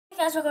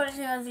Guys, we're going to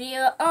do a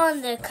video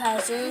on the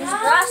cousins. Bryson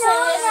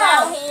is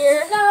out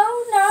here.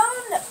 No.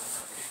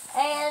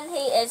 And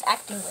he is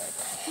acting weird.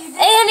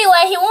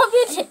 Anyway, he won't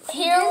be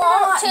here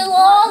too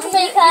long because you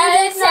did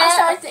not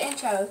start the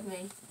intro with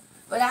me.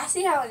 But I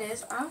see how it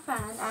is. I'm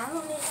fine. I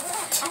don't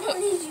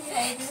need you,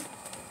 baby.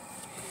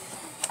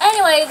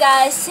 Anyway,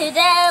 guys,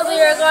 today we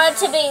are going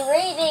to be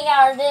reading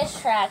our diss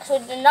tracks. We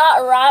did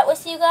not write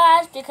with you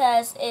guys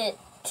because it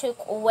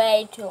took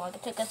way too long.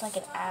 It took us like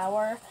an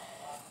hour.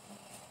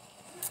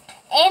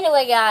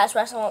 Anyway, guys,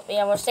 Bryson won't be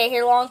able to stay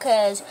here long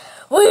because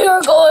we are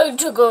going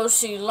to go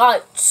see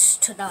lights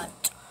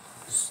tonight.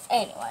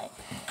 Anyway,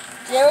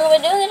 today we're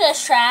going to be doing a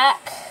diss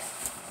track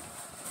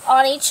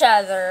on each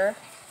other,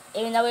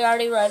 even though we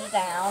already wrote it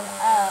down.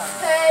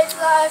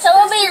 So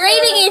we'll be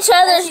reading each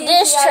other's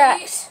diss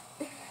tracks.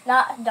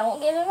 Don't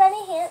give him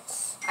any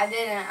hints. I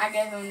didn't. I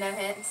gave him no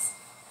hints.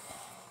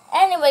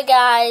 Anyway,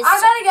 guys. I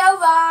gotta go,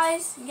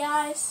 guys. He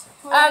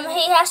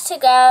has to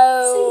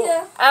go. See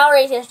ya. I'll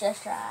read his diss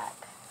track.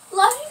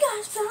 Love you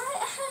guys,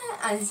 bye.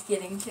 I'm just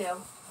kidding,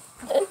 chill.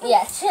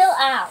 Yeah, chill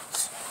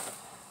out.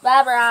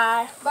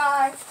 Bye.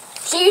 Bye.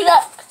 See you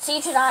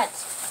tonight.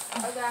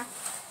 Okay.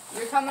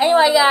 You're coming.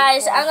 Anyway,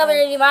 guys, I'm gonna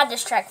read you my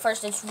diss track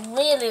first. It's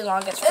really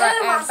long. It's front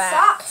and my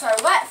back. socks are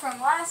wet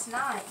from last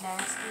night,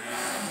 nasty.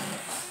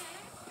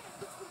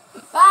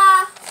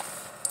 Bye.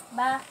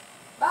 Bye,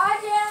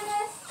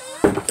 Janice.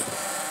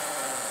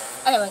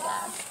 Anyway,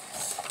 guys.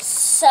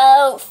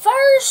 So,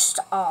 first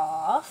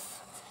off,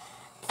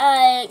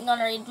 I'm going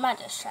to read my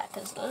diss track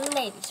because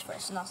ladies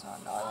first and also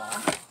another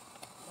one.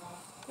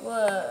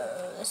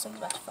 Whoa, this thing's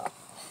about to fall.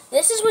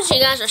 This is what you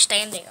guys are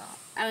standing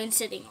on.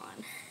 Sitting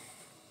on.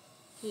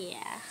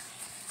 Yeah.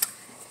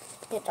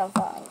 Get them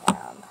falling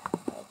down.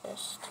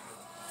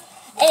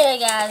 Anyway,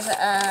 guys,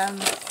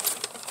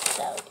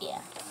 so,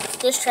 yeah.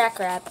 Diss track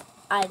rap.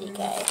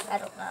 IDK. I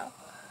don't know.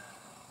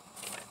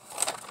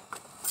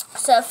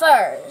 So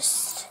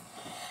first,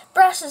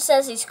 Bryson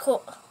says he's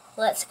cool.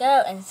 Let's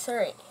go in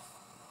 3,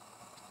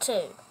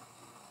 2,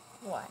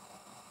 1.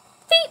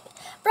 Beep!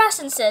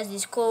 Bryson says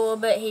he's cool,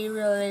 but he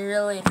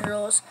really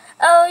drools.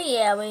 Oh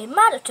yeah, we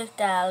might have took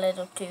that a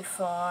little too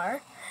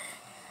far.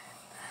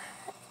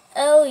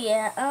 Oh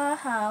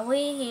yeah,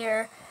 we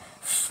hear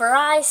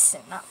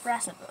Bryson, not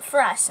Bryson, but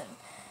Bryson.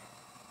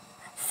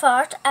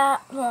 Fart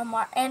at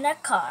Walmart in a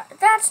car.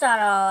 That's not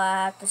all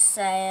I have to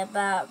say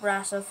about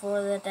Bryson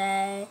for the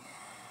day.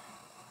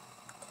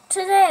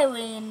 Today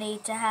we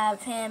need to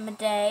have him a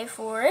day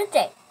for a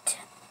date.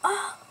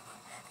 Oh,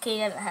 okay, he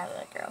doesn't have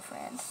a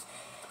girlfriend.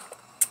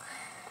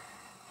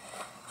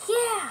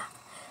 Yeah,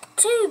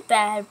 too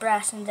bad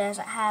Bryson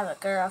doesn't have a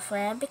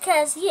girlfriend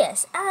because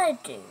yes, I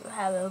do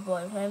have a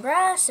boyfriend.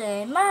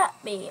 Bryson might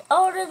be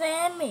older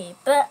than me,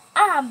 but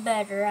I'm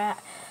better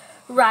at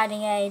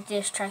writing a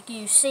diss track.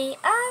 You see,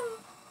 I'm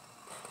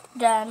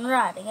done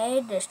writing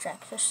a diss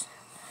track. Just,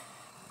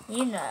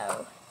 you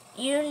know,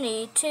 you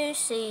need to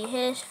see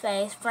his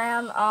face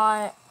frown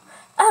on.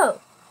 Oh,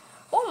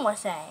 one more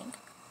thing.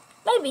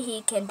 Maybe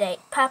he can date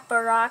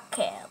Papa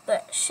Raquel,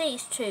 but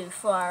she's too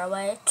far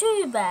away.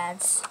 Too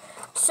bad.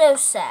 So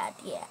sad,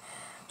 yeah.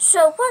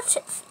 So what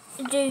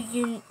do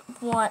you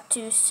want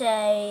to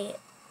say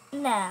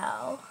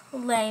now?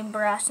 Lame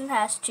Bryson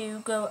has to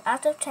go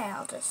out of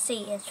town to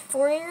see his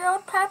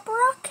 4-year-old Papa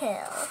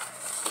Raquel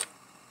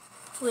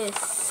with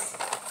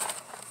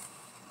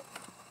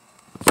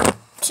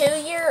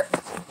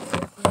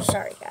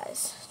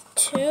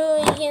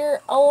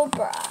 2-year-old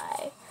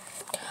bride.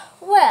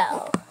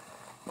 Well,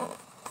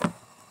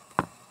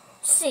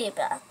 see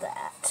about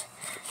that.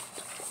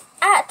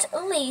 At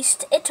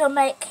least it'll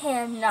make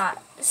him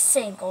not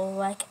single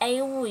like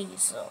a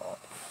weasel.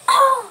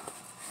 Oh!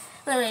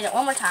 Let me read it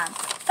one more time.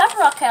 Papa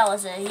Raquel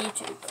is a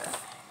YouTuber.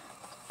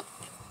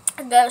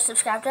 Go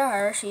subscribe to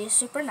her. She's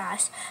super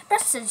nice.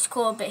 Bryson says he's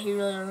cool, but he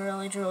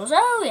really drools.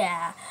 Oh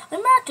yeah, we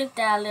might took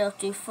that a little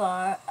too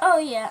far. Oh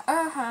yeah,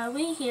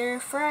 we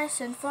hear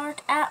Bryson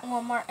fart at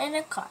Walmart in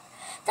a car.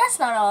 That's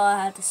not all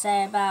I have to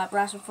say about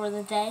Bryson for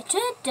the day.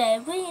 Today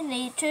we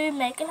need to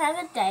make him have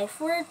a day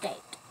for a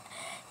date.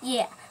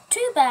 Yeah.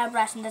 Too bad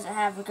Bryson doesn't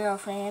have a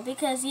girlfriend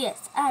because,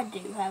 yes, I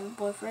do have a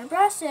boyfriend.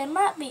 Bryson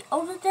might be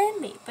older than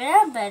me, but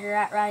I'm better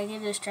at writing a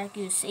diss track,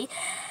 you see.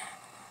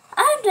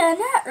 I'm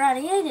done at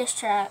writing a diss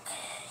track.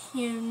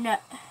 You know.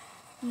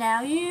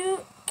 Now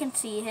you can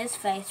see his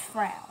face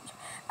frowned.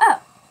 Oh,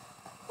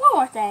 one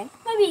more thing.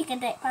 Maybe he can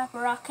date Papa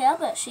Raquel,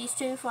 but she's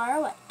too far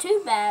away.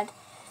 Too bad.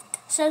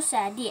 So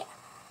sad, yeah.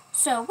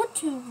 So what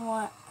do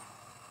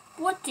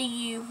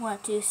you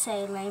want to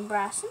say, lame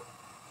Bryson?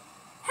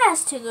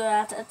 Has to go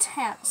out of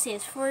town to see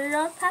his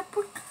 4-year-old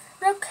Papa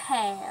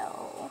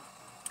Raquel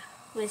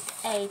with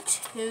a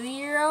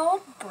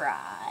 2-year-old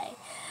bride.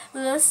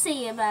 We'll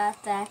see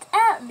about that.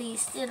 At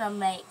least it'll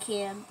make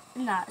him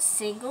not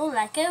single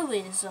like a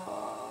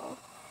weasel.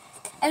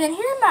 And then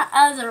here's my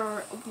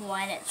other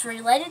one. It's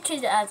related to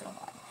the other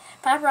one.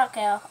 Papa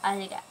Raquel, I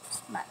think I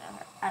might know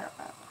her. I don't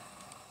know.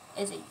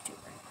 Is a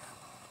YouTuber.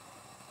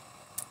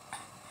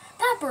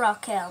 Papa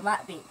Raquel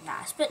might be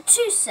nice, but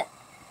too sad.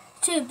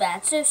 Too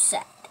bad, so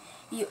sad.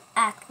 You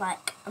act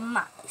like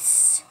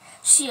mice.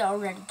 She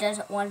already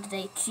doesn't want to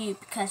date you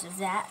because of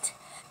that.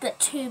 But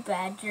too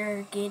bad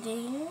you're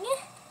getting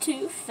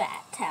too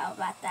fat. How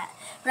about that?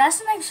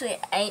 Bryson actually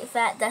ain't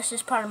fat. That's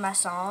just part of my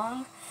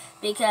song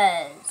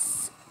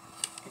because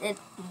it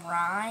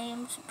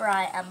rhymes.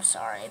 I'm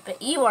sorry,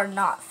 but you are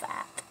not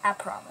fat. I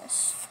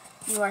promise.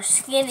 You are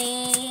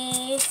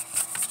skinny.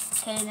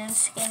 Caden's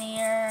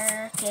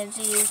skinnier.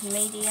 Kenzie's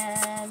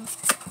medium.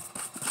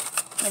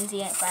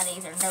 Kenzie ain't fat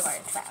either.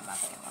 Nobody's fat in my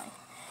family.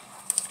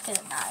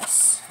 It's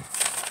nice.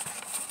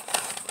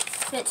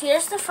 But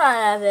here's the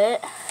front of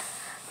it.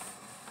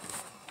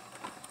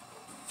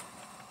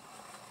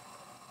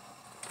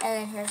 And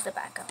then here's the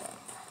back of it.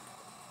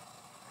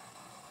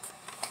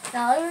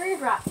 Now let me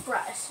read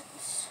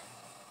Bryson's.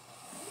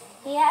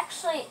 He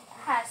actually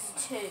has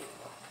two.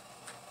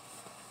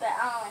 But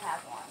I only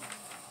have one.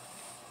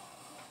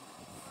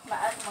 My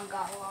other one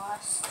got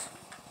lost.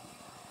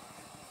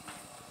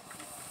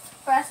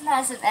 Bryson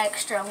has an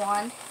extra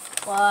one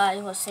while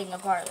he was singing a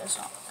part of the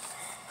song.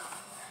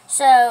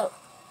 So,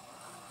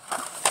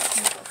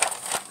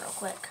 real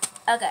quick.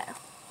 Okay.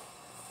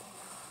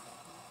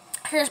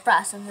 Here's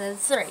Bryson.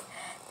 3,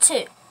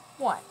 2,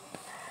 1.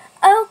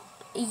 Oh,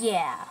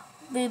 yeah.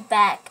 Be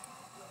back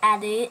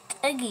at it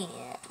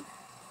again.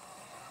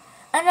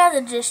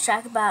 Another diss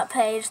track about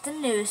Paige, the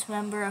newest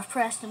member of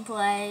Preston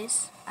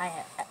Plays.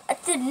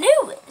 The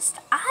newest.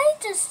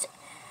 I've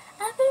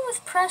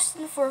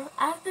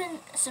been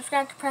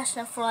subscribed to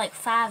Preston for like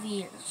 5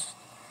 years.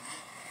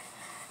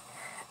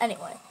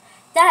 Anyway,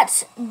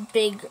 that's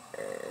bigger.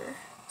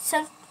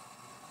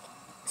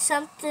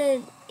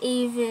 Something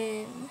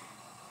even.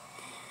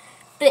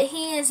 But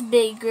he is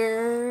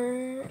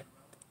bigger.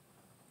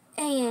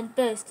 And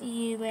both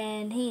you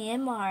and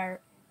him are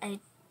a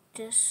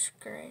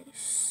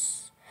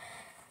disgrace.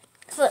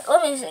 So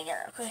let me sing it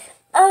real quick.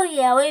 Oh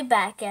yeah, we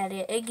back at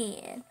it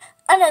again.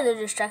 Another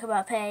diss track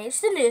about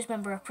Paige, the newest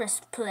member of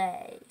Preston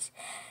Plays.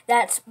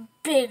 That's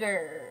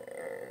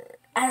bigger.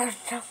 I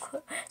don't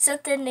know.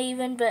 Something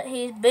even, but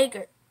he's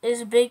bigger.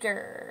 Is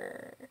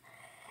bigger.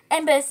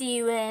 And both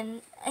you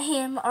and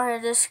him are a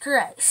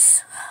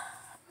disgrace.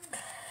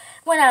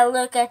 When I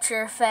look at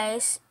your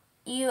face,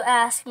 you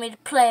ask me to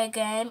play a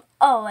game,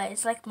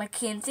 always like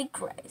Mackenzie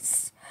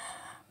Grace.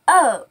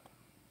 Oh,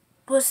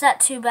 was that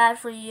too bad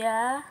for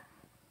you?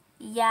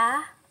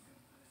 Yeah?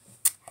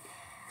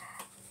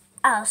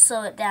 I'll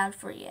slow it down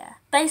for you.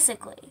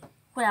 Basically,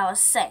 what I was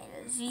saying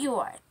is you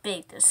are a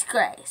big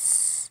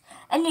disgrace.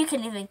 And you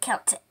can even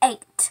count to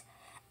 8.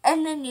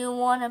 And then you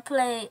want to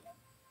play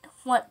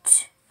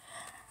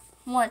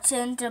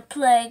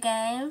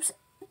games?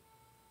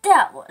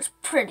 That was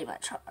pretty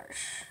much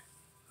harsh.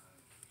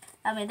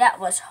 I mean, that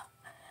was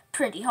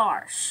pretty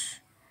harsh.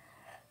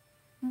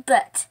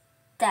 But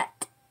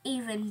that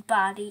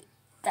everybody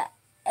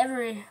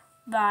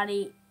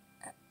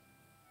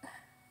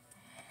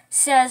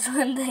says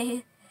when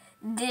they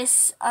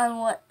diss on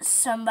what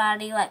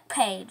somebody like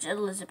Paige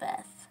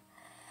Elizabeth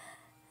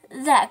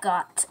that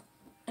got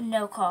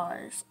no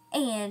cars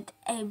and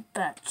a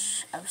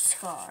bunch of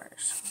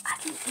scars. I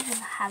didn't even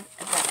have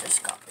a bunch of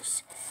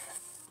scars.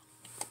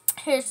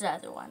 Here's the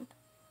other one.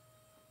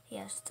 He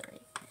has 3.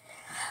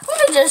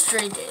 Let me just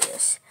redo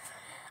this.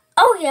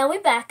 Oh yeah, we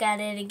back at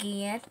it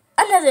again.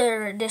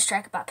 Another diss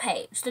track about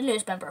Paige, the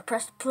newest member of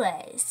Preston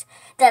Plays.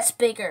 That's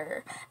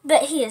bigger,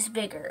 but he is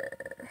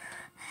bigger.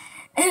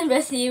 And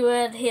both you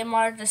and him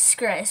are a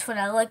disgrace. When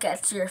I look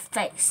at your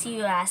face,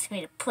 you ask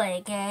me to play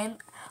a game,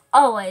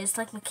 always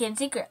like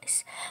Mackenzie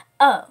Grace.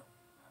 Oh,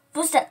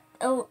 was that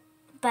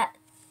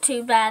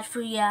too bad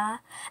for ya?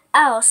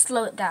 I'll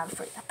slow it down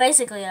for you.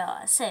 Basically, all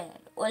I was saying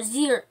was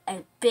you're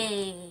a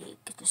big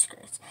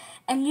disgrace.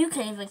 And you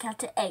can even count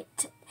to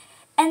 8.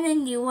 And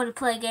then you want to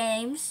play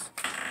games?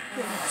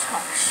 It's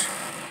harsh.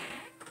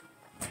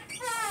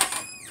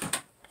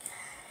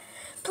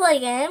 Play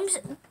games?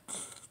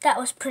 That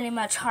was pretty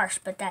much harsh,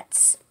 but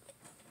that's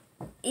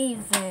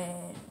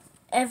even.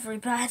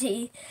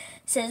 Everybody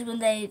says when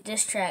they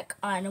diss track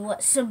on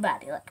what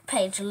somebody like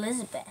Paige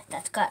Elizabeth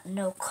that's got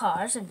no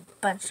cars and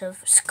a bunch of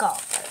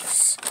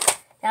scars.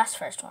 That's the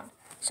first one.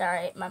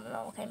 Sorry, my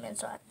mom came in,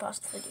 so I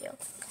paused the video.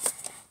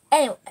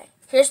 Anyway,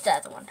 here's the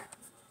other one.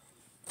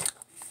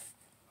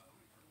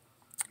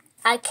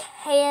 I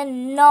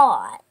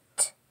cannot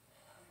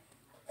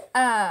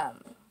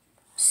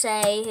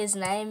say his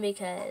name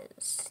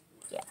because,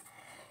 yeah.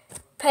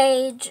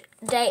 Paige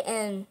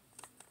dating.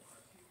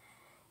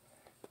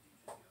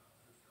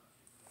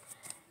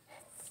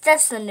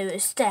 That's the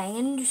newest thing,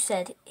 and you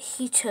said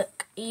he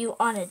took you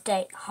on a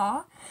date,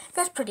 huh?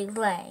 That's pretty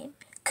lame,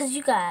 'cause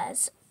you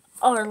guys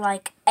are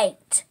like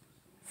 8.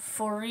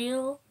 For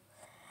real?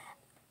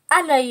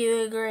 I know you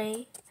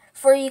agree.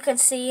 For you can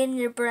see in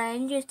your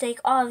brain, you think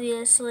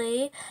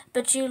obviously,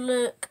 but you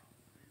look.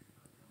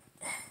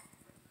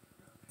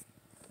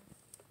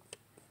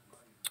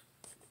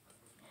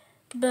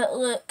 But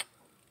look,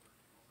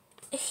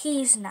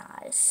 he's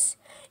nice.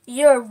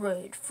 You're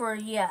rude for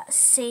ya.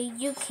 See,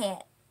 you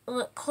can't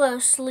look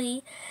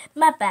closely.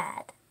 My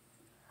bad.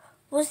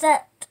 Was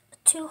that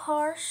too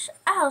harsh,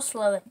 I'll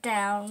slow it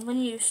down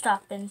when you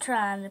stop and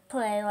trying to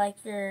play like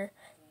you're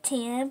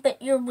 10,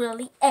 but you're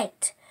really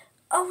 8.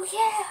 Oh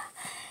yeah!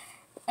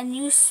 And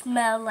you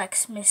smell like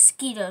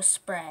mosquito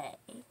spray.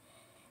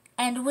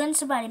 And when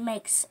somebody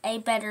makes a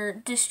better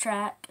diss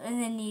track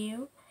than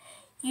you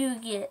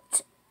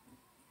get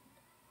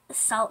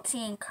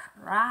salty and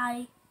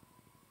cry.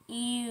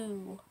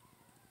 Ew.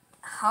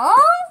 Huh?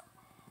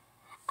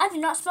 I do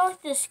not smell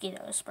like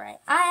mosquito spray.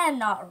 I am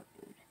not rude.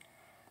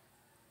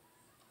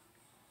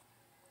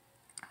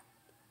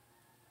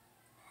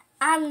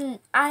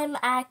 I'm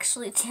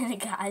actually 10,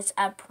 guys.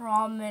 I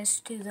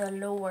promise to the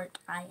Lord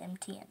I am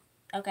 10.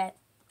 Okay?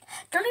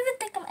 Don't even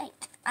think I'm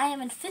 8. I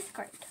am in 5th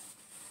grade.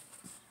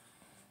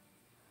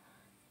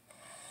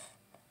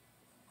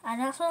 I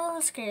don't smell like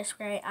mosquito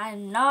spray. I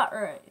am not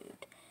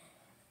rude.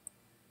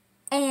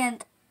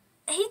 And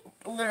he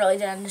literally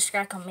did a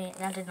distract on me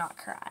and I did not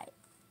cry.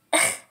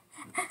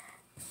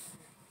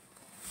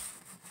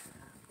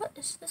 What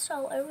is this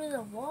all over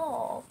the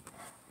wall?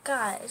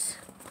 Guys,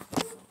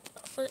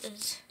 what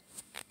is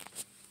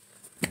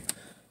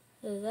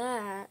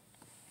that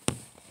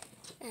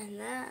and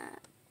that?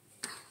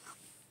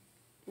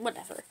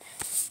 Whatever.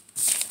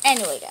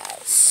 Anyway,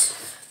 guys,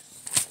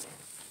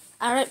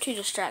 I wrote 2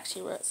 distracks,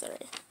 he wrote 3.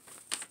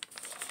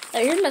 Now,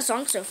 here's my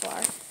song so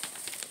far.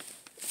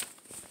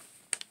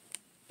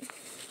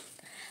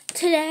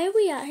 Today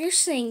we out here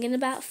singing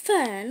about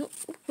fun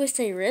with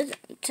a rhythm.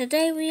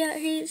 Today we out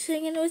here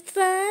singing with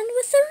fun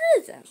with a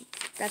rhythm.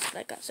 That's what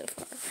I got so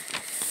far.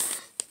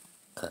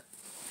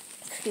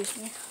 Excuse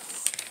me.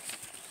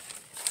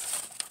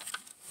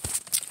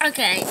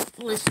 Okay,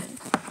 listen,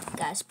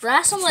 guys.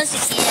 Bryson was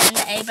in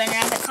a Bunny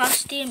Rabbit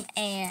costume,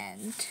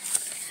 and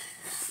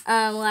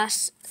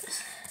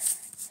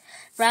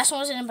Bryson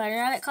was in a Bunny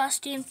Rabbit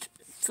costume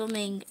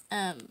filming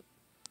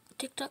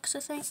TikToks, I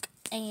think,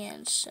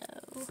 and so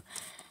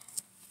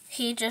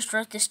he just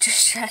wrote this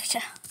distract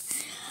down.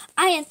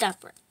 I am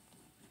Thumper,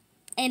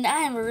 and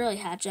I am a really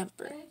high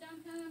jumper.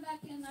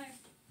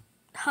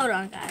 Hold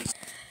on, guys.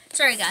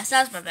 Sorry, guys,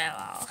 that was my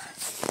bad.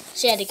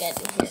 She had to get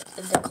in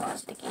the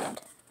closet again.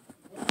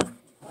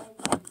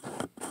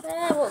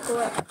 I won't go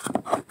up.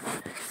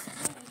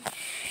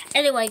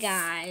 Anyway,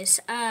 guys,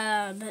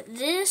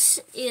 this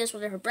is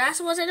whenever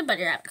Bryson was in a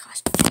Bunny Rabbit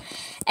costume.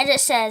 And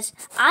it says,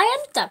 I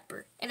am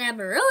Thumper, and I'm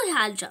a really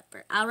high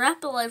jumper. I'll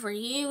rap all over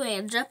you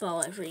and jump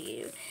all over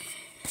you.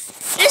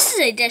 This is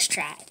a diss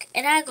track,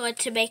 and I'm going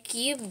to make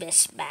you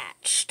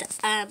mismatched.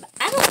 I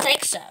don't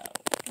think so.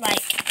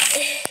 Like,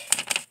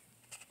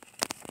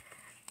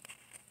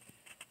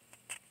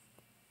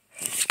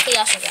 he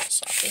also got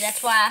salty.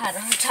 That's why I had a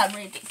hard time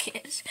reading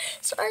kids.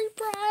 Sorry,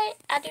 Bri.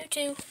 I do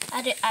too.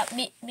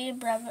 Me and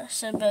Brother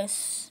so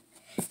both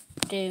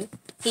do.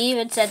 He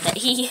even said that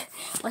he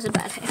was a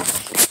bad hand.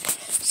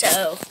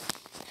 So,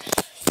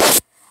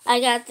 I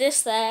got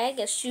this thing,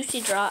 a juicy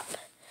drop.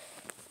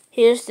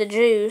 Here's the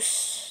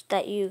juice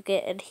that you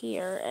get in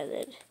here, and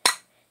then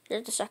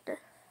here's the sucker.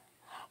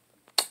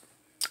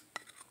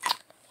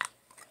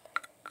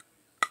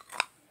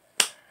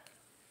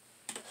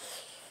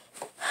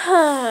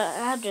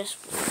 I'm just...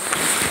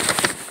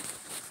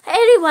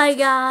 Anyway,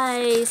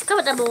 guys,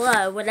 comment down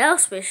below what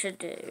else we should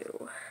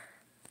do.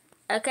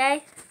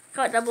 Okay?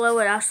 Comment down below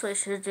what else we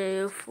should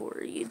do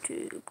for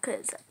YouTube,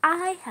 because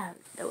I have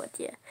no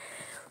idea.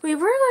 We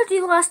were going to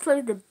do last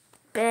week the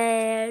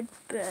bed,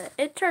 but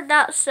it turned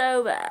out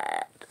so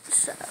bad,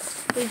 so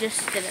we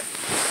just didn't.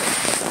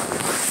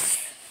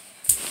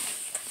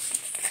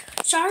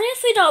 Sorry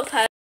if we don't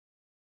post.